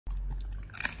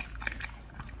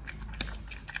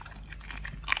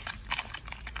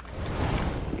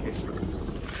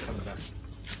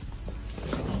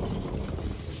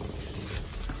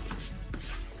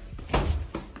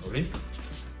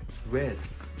wait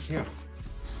here.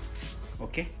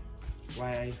 Okay,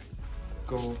 while I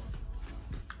go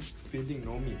feeding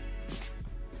Nomi.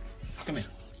 Come here.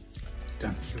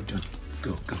 Done. You're done.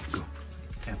 Go, go, go.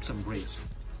 Have some rest.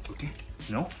 Okay?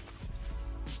 No?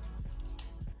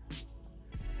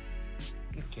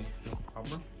 Okay, no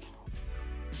problem.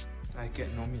 I get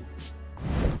Nomi.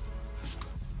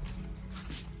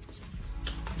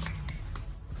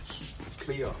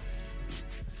 Clear.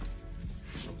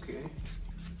 Okay.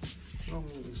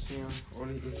 Nomi is here.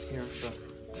 Oli is here, but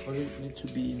Oli need to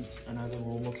be in another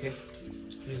room, okay?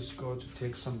 Let's go to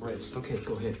take some rest. Okay,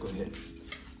 go ahead, go ahead.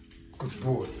 Good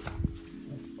boy.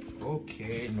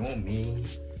 Okay, Nomi,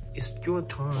 it's your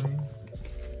time.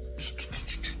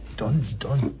 Don't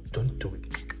do it.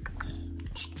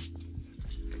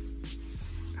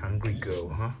 Hungry girl,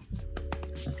 huh?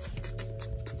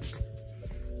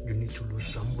 You need to lose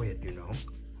some weight, you know.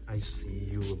 I see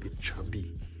you a bit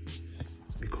chubby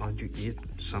because you eat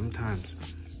sometimes.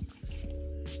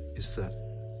 It's the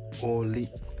only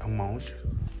amount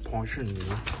portion, you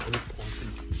know, only portion.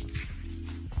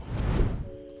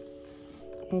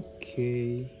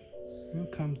 Okay,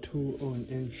 welcome to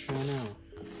Oliang channel,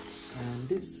 and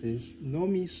this is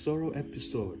Nomi solo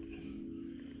episode.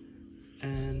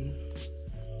 And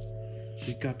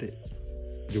she got the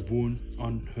wound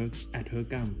on at her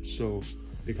gum, so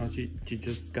because she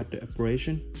just got the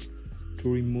operation to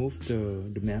remove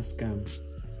the mass gum.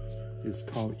 It's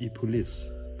called epulis,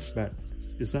 but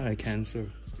it's not a cancer.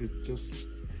 It's just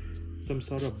some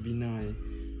sort of benign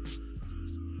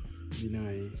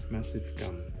massive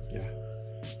gum. Yeah,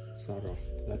 sort of.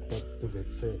 That's what the vet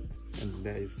said. And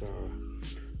there is a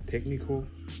technical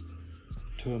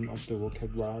term of the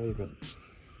vocabulary, but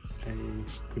I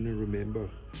couldn't remember.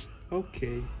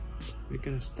 Okay, we're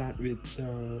gonna start with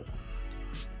the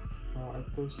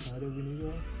apple cider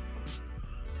vinegar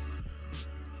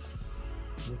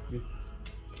with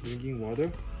drinking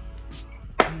water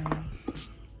and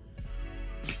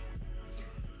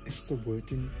extra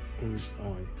virgin olive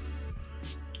oil.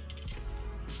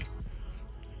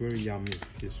 Very yummy,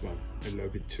 this one. I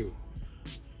love it too.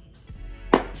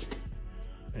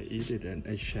 I eat it and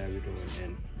I share it over,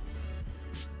 and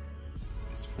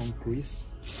it's from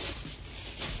Greece.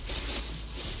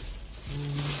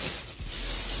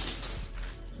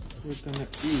 We're gonna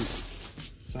eat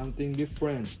something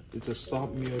different. It's a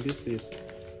soft meal. This is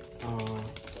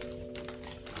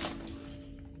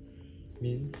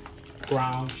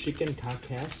ground chicken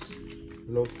carcass,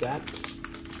 low fat.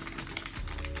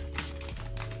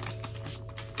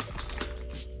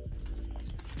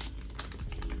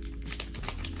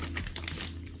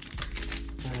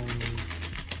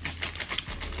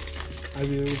 I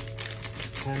will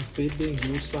hand feeding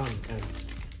you some, and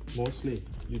mostly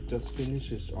you just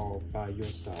finish it all by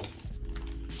yourself.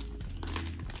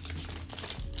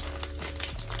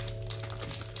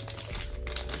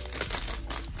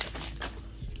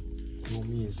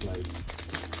 Nomi is like,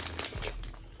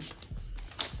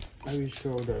 I will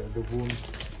show the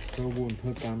wound,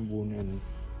 her gum wound, and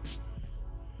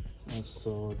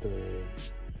also the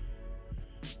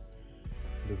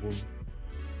wound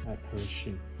at her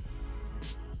shin,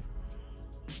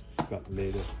 but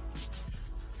later.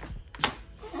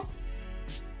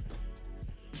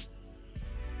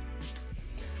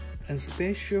 And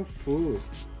special food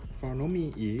for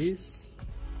Nomi is,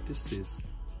 this is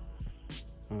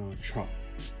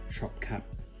chopped cut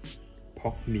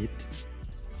pork meat,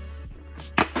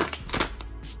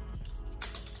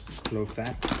 low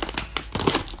fat.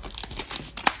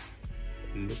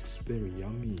 It looks very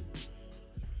yummy.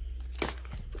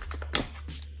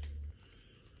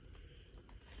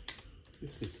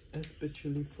 This is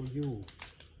especially for you.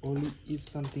 Only eat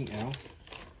something else.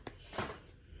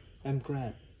 I'm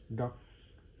glad dog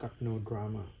got no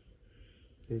drama.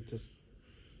 They just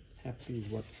happy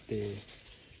what they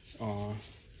are.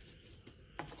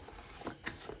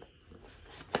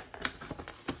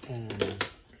 And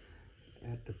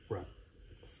add the broth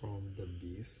from the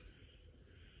beef.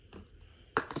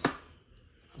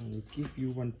 And we give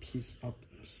you one piece of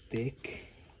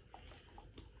steak.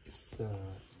 It's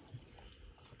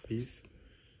beef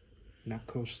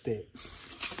knuckle steak.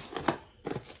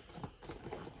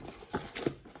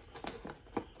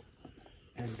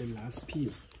 And the last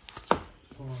piece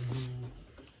for you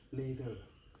later,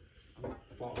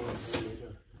 for us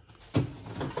later.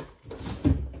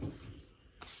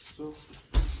 So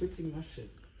pretty much it,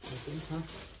 I think, huh?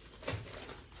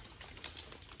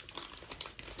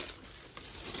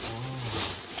 Oh,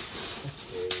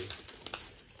 okay.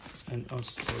 And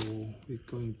also we're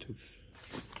going to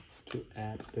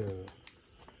add the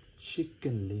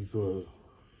chicken liver,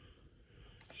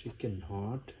 chicken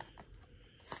heart,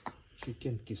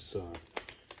 chicken gizzard.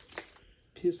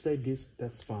 Piece like this,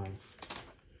 that's fine.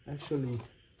 Actually,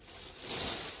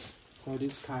 for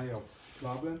this kind of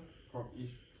problem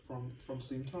from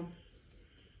symptom,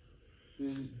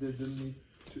 they don't need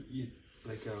to eat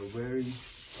like a very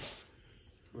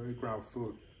ground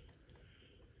food.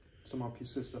 Small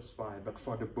pieces, that's fine, but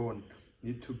for the bone,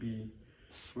 need to be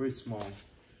very small.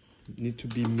 Need to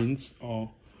be minced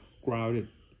or grounded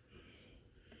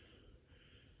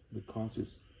because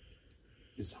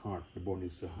it's hard. The bone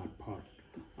is the hard part.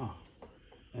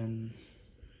 And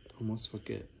almost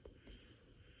forget.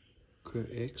 Quail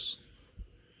eggs.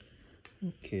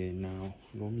 Okay, now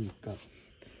Nomy got.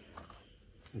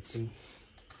 I think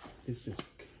this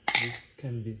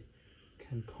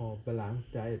can call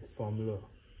balanced diet formula.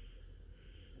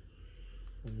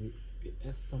 And we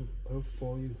add some herb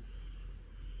for you.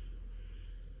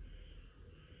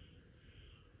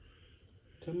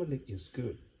 Turmeric is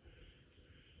good.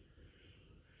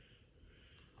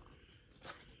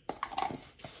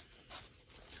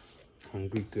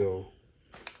 Hungry girl.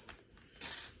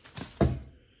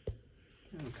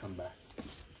 And come back.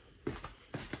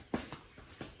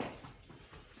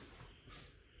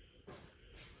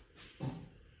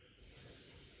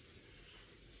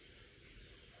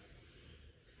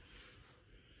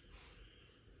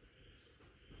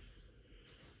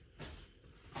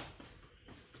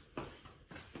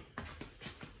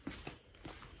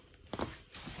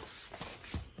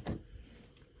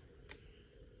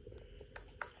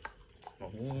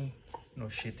 No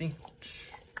shitting.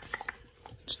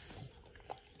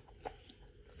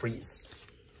 Freeze.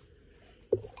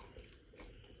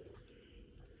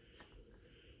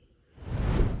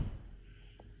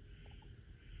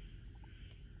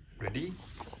 Ready?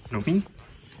 Nomy?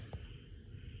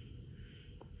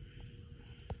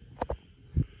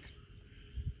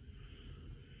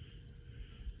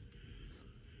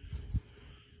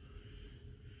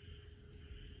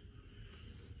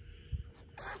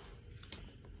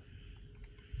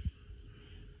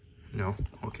 No?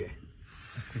 Okay.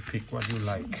 You pick what you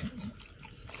like.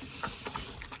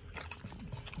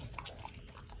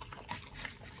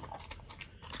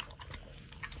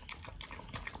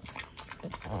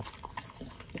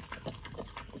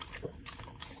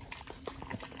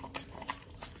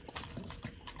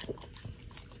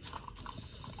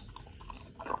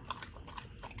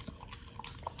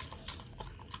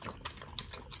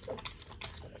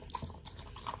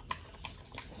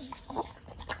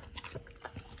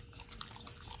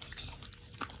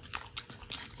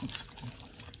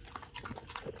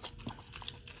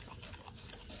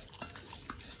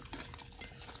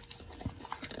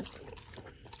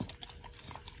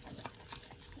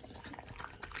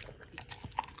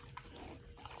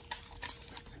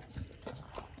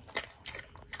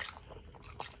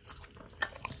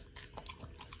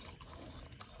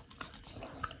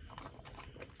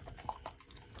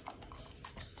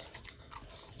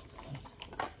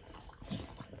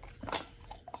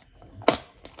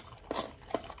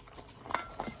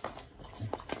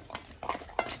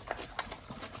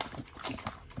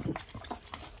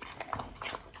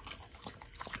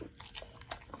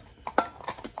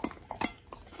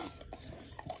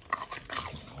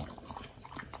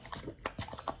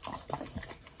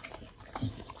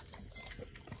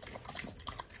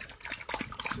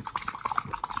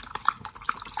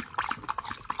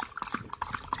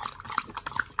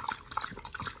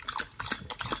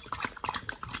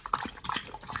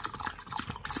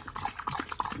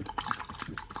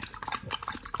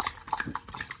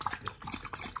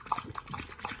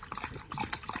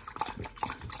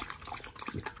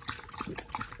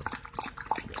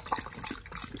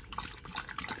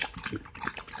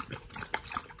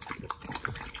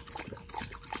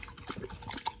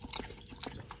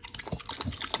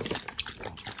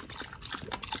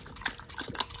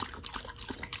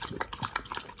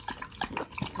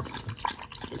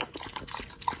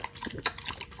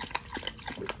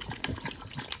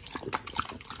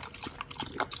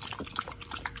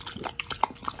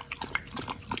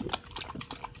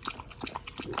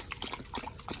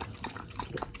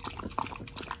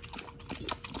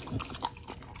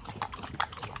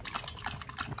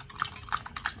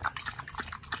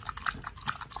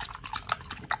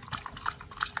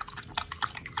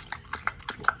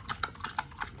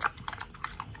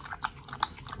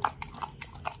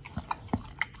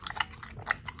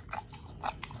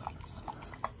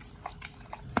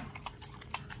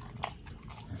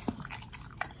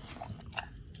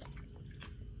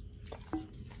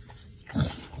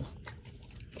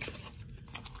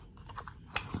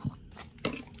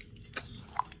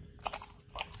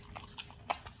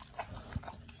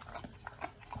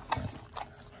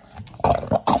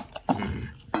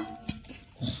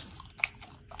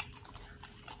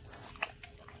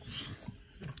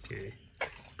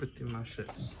 mash it.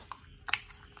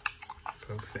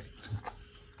 Perfect.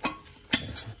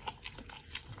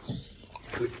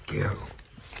 Good girl.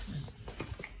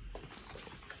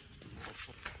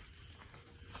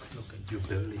 Look at your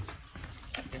belly.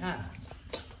 Yeah.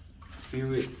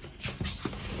 Feel it.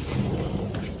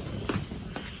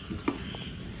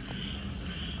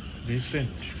 Decent.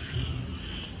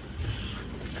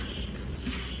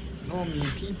 Nomyen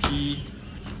PP.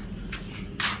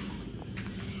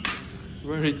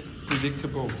 Very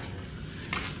predictable.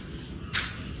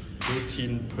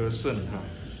 Routine person, huh?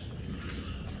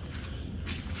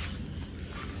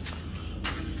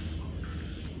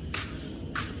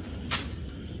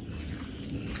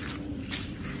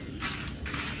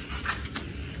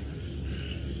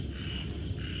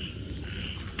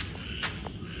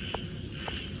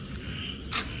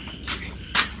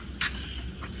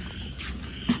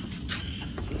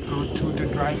 Go to the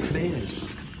dry place.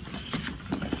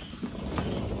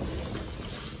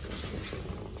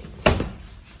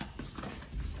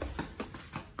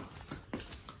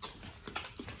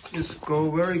 It's go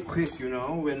very quick, you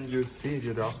know, when you feed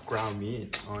your dog ground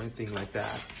meat or anything like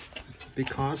that,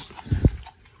 because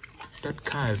that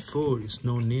kind of food is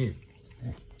no need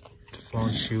for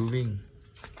chewing.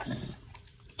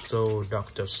 So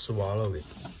dog just swallow it,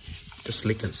 just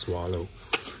lick and swallow.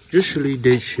 Usually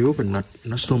they chew, but not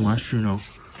so much, you know.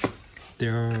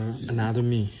 Their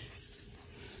anatomy,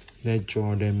 their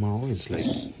jaw, their mouth is like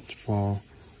for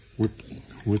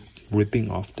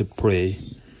ripping off the prey.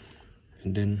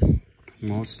 And then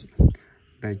most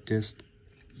digestion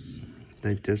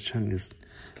is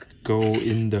go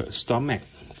in the stomach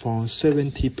for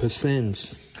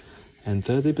 70% and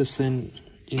 30%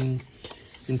 in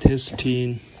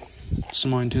intestine,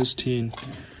 small intestine,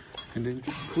 and then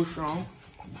just push out,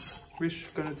 which is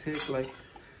gonna take like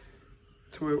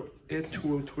 8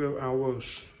 to 12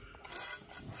 hours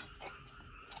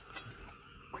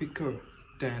quicker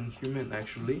than human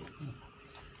actually.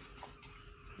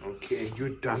 Okay, you're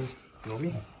done,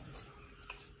 Nomi.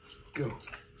 Go.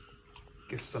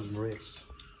 Get some rest.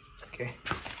 Okay.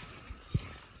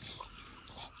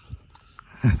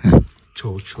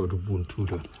 show the wound to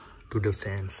the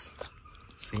fans.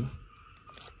 See?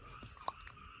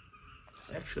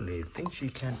 Actually, I think she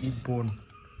can eat bone,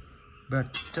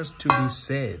 but just to be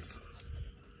safe.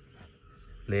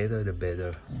 Later the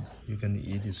better. You can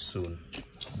eat it soon.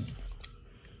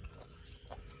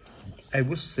 I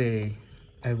would say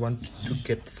I want to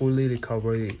get fully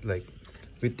recovery like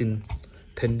within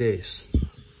 10 days.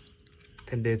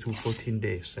 10 days to 14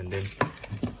 days, and then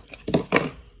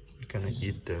you're gonna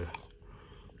eat the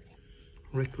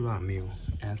regular meal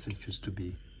as it used to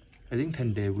be. I think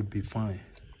 10 days would be fine.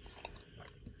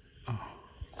 Oh.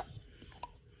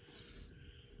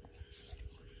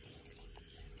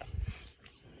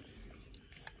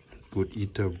 Good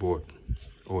eater both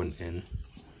on end.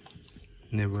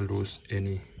 Never lose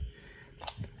any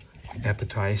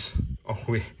appetite.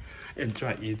 Always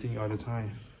enjoy eating all the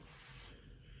time.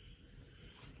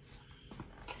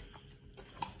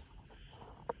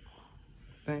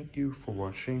 Thank you for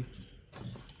watching.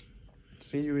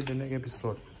 See you in the next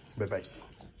episode. Bye bye.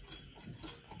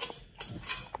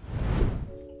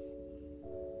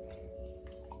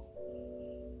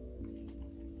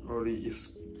 Oli is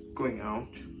going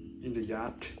out in the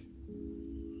yard.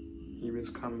 He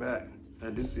will come back,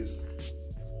 and this is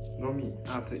Nomi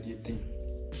after eating.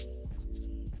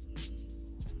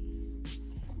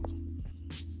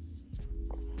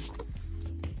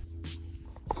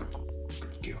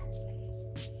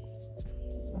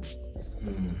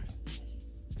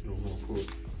 No more food,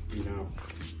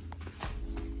 enough.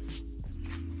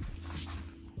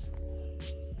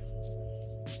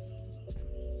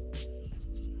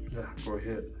 Yeah, go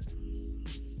ahead.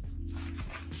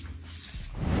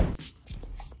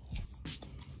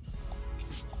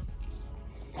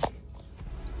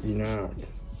 Enough.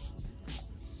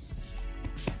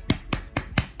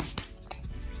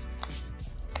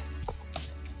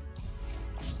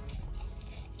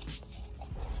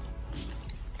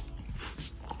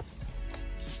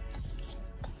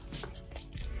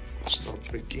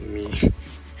 Stop licking me,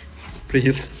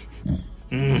 please.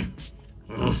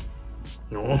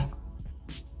 No.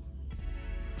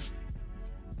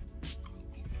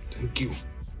 Thank you.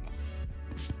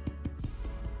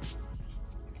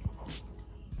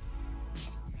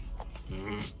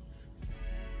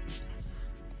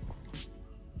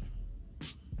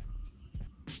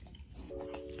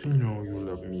 I know you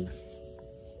love me.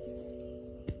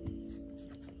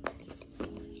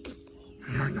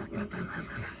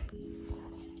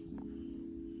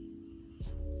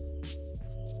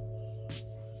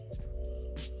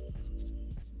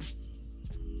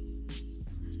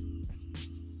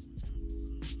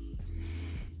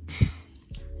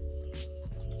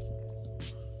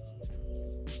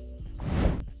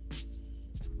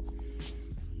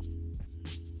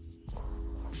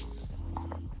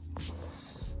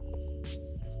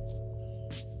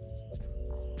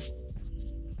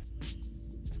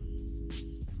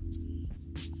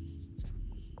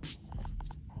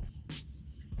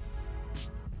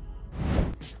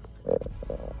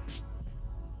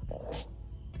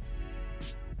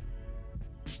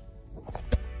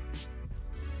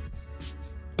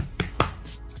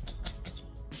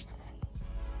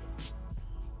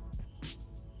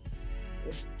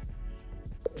 it